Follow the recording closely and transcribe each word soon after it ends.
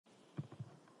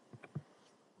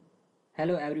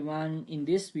Hello everyone, in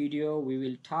this video we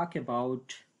will talk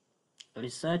about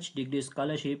research degree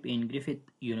scholarship in Griffith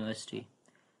University.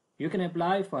 You can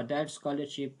apply for that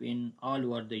scholarship in all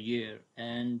over the year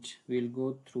and we'll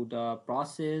go through the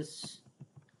process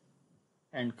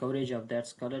and coverage of that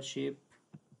scholarship.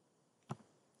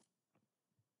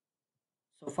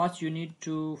 So first you need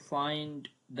to find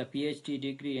the PhD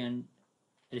degree and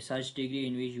research degree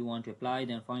in which you want to apply,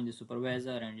 then find the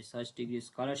supervisor and research degree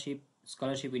scholarship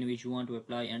in which you want to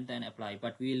apply, and then apply.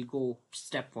 But we'll go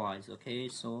stepwise. Okay,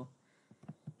 so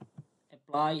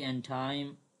apply and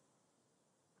time.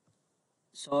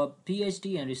 So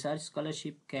PhD and research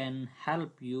scholarship can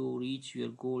help you reach your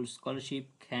goals. Scholarship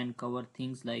can cover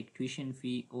things like tuition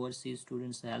fee, overseas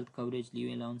students health coverage,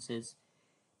 leave allowances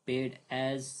paid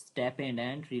as stipend,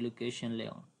 and relocation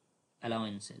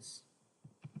allowances.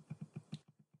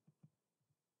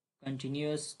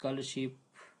 Continuous scholarship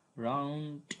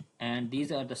round, and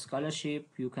these are the scholarship.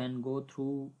 You can go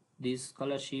through this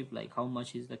scholarship, like how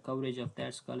much is the coverage of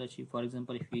that scholarship. For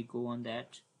example, if we go on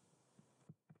that,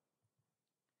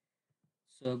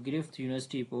 so Griffith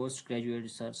University postgraduate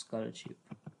research scholarship,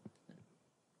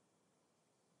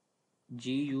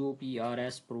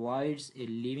 GUPRS, provides a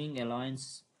living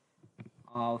allowance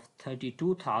of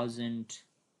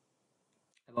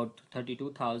about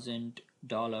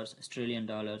 $32,000 Australian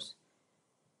dollars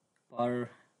per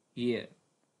year,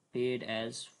 paid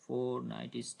as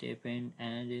fortnightly stipend,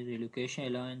 and a relocation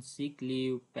allowance, sick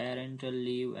leave, parental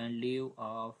leave, and leave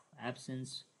of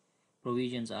absence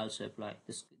provisions also apply.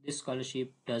 This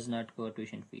scholarship does not cover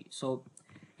tuition fee. So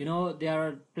there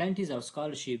are plenties of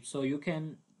scholarships. So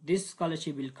this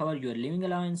scholarship will cover your living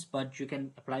allowance, but you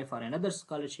can apply for another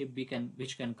scholarship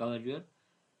which can cover your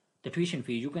the tuition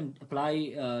fee. You can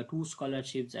apply two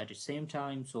scholarships at the same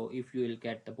time. So if you will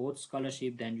get the both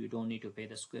scholarship, then you don't need to pay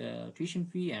the tuition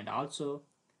fee, and also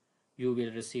you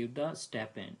will receive the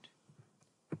stipend.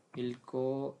 We'll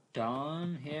go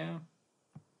down here.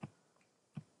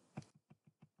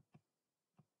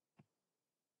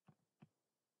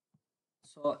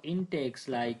 So intakes,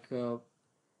 like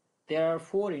there are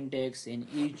 4 intakes in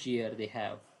each year they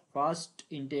have. First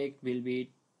intake will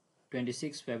be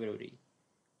 26 February,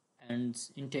 and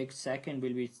intake second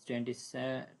will be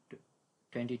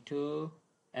 22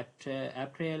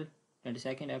 April,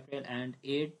 22nd April, and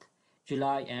 8th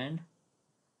July, and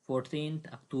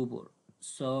 14th October.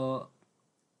 So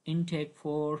intake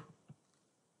for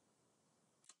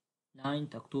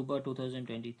 9th October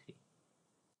 2023.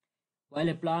 While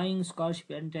applying scholarship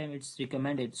anytime, it's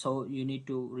recommended, so you need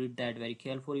to read that very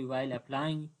carefully.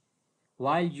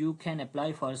 While you can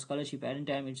apply for scholarship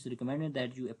anytime, it's recommended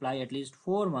that you apply at least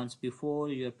 4 months before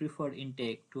your preferred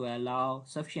intake to allow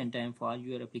sufficient time for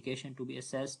your application to be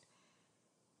assessed,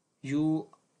 your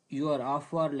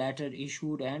offer letter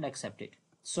issued and accepted.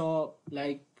 So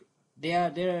like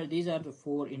these are the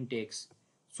 4 intakes.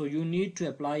 So you need to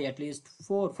apply at least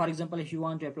 4. For example, if you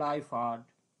want to apply for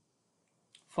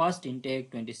first intake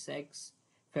 26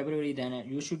 February, then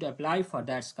you should apply for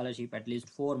that scholarship at least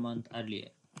 4 months earlier.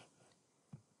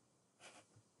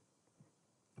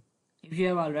 If you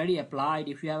have already applied,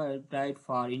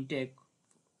 for intake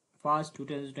first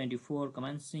 2024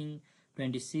 commencing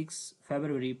 26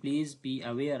 February, please be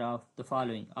aware of the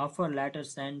following. Offer letter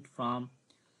sent from,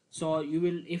 so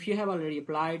if you have already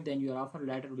applied, then your offer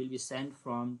letter will be sent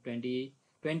from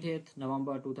 20th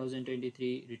November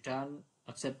 2023, return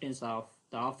acceptance of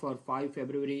the offer 5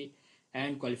 February,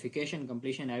 and qualification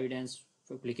completion evidence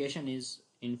application is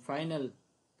in final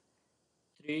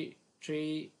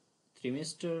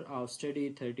trimester of study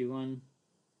 31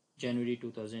 January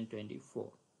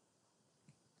 2024.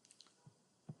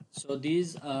 So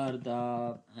these are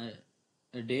the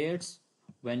dates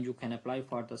when you can apply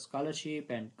for the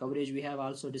scholarship, and coverage we have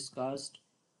also discussed.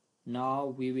 Now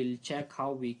we will check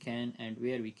how we can and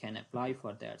where we can apply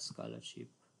for that scholarship.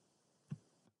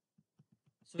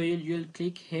 So you'll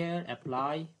click here,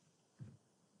 apply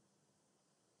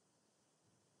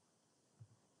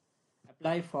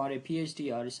for a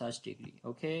PhD or research degree.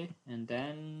 Okay, and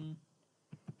then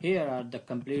here are the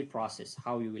complete process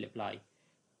how you will apply.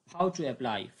 How to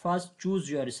apply: first choose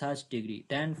your research degree,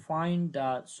 then find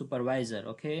the supervisor.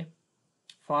 Okay,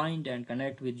 find and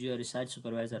connect with your research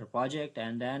supervisor project,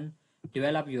 and then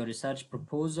develop your research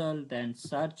proposal, then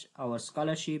search our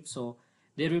scholarship. So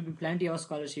there will be plenty of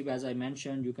scholarship. As I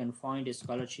mentioned, you can find a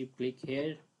scholarship, click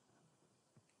here.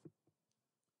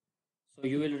 So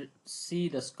you will see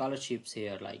the scholarships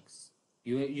here, like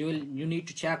you need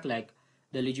to check like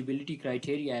the eligibility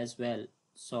criteria as well.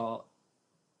 So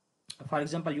for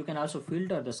example, you can also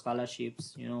filter the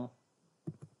scholarships,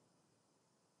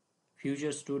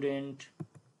 future student,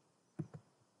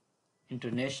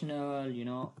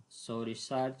 international, so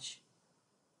research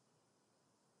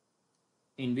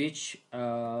in which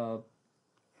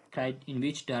in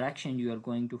which direction you are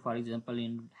going to. For example,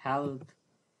 in health,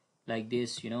 like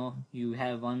this, you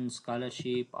have one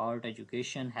scholarship. Art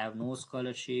education have no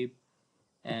scholarship,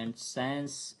 and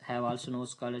science have also no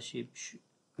scholarship.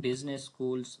 Business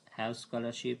schools have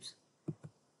scholarships.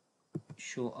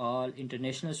 Show all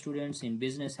international students in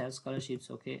business have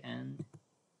scholarships, okay, and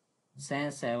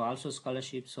science have also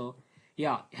scholarships. So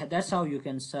yeah, that's how you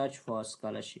can search for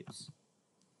scholarships.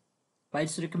 But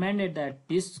it's recommended that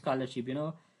this scholarship,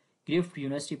 Griffith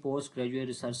University Postgraduate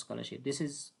Research Scholarship, this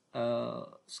is a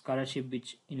scholarship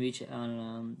in which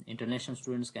international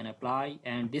students can apply,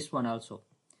 and this one also.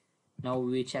 Now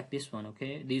we check this one,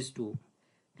 okay, these two,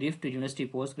 Griffith University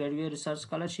Postgraduate Research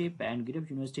Scholarship and Griffith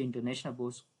University International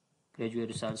Postgraduate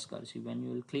Research Scholarship. When you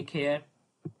will click here,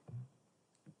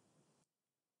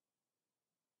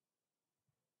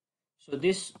 so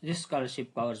this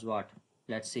scholarship covers what?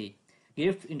 Let's see.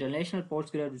 Griffith International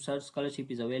Postgraduate Research Scholarship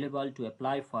is available to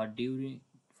apply for during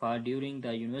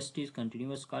the university's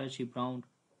continuous scholarship round.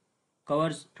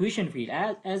 Covers tuition fee.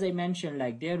 As I mentioned,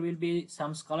 like there will be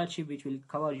some scholarship which will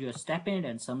cover your stipend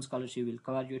and some scholarship will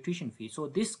cover your tuition fee. So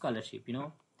this scholarship,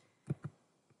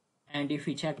 and if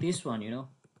we check this one, the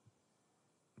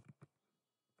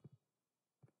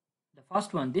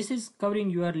first one, this is covering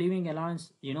your living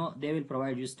allowance, they will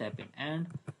provide you stipend. And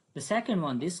the second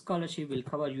one, this scholarship will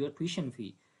cover your tuition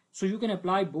fee. So you can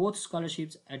apply both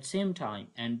scholarships at same time,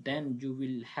 and then you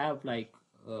will have like,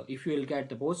 if you will get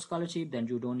the both scholarship, then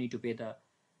you don't need to pay the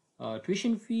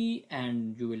tuition fee,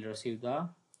 and you will receive the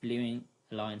living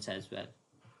allowance as well.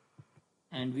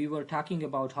 And we were talking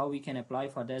about how we can apply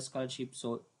for that scholarship.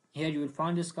 So here you will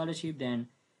find the scholarship, then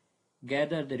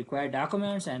gather the required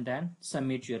documents, and then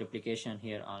submit your application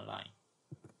here online.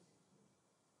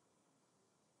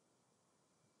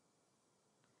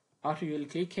 After you will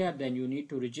click here, then you need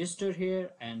to register here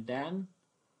and then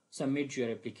submit your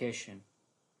application.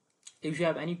 If you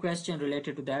have any question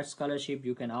related to that scholarship,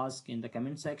 you can ask in the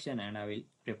comment section and I will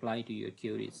reply to your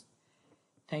queries.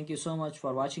 Thank you so much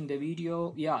for watching the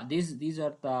video. Yeah, these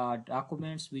are the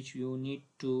documents which you need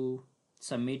to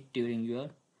submit during your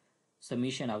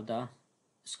submission of the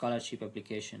scholarship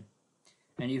application.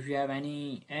 And if you have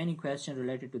any question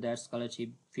related to that scholarship,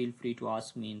 feel free to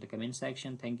ask me in the comment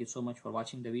section. Thank you so much for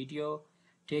watching the video.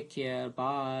 Take care.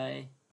 Bye.